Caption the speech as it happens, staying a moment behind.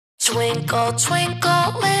Twinkle,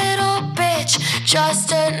 twinkle, little bitch,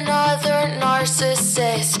 just another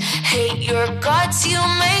narcissist. Hate your guts, you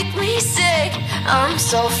make me sick. I'm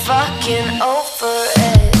so fucking over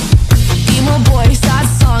it. Emo boy, sad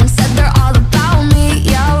song, said they're all about me.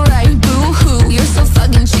 Yeah, right, boohoo, you're so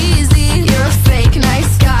fucking cheesy. You're a fake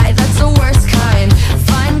nice guy, that's the worst kind.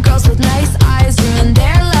 Find girls with nice eyes, ruin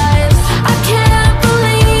their lives. I can't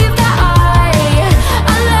believe that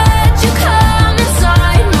I let you come inside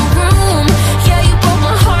my room. Yeah, you broke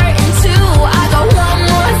my heart in two. I got one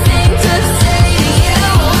more thing to say to you.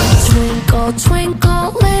 Twinkle, twinkle,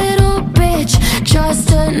 little bitch,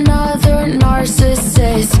 just another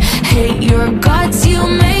narcissist. Hate your guts, you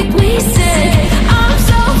make me sick. I'm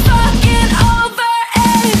so fucking over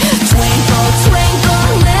it. Twinkle, twinkle,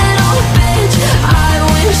 little bitch, I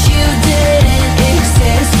wish you didn't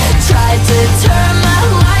exist. Tried to turn my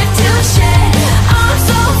life to shit. I'm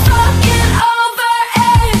so fucking over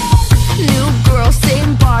it. New girl,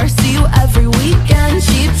 same bar, see you every weekend.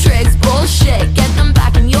 Cheap tricks, bullshit, get them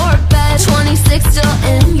back in your bed. 26 still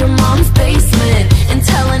in your mom's basement and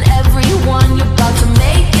telling everyone you're about to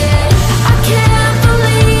make it. I can't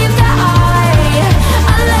believe that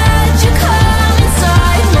I let you come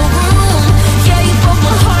inside my room. Yeah, you broke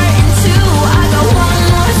my heart in two. I got one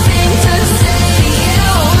more thing to say to you.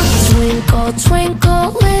 Twinkle, twinkle,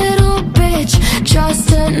 little bitch, just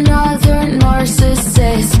another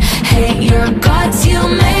narcissist. Hate your guts, you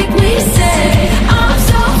make me sick. I'm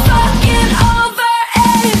so fucking over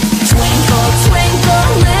it. Twinkle, twinkle,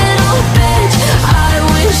 little bitch, I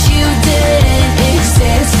wish you didn't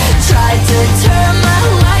exist. Tried to turn my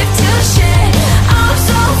life to shit. I'm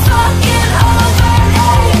so fucking over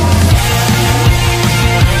it.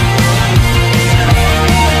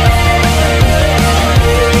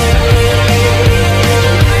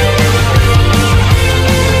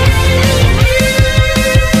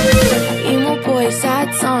 Emo boy,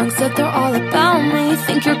 sad songs that they're all about me.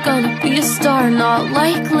 Think you're gonna be a star, not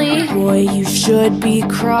likely. Boy, you should be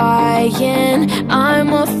crying.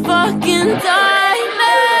 I'm a fucking die.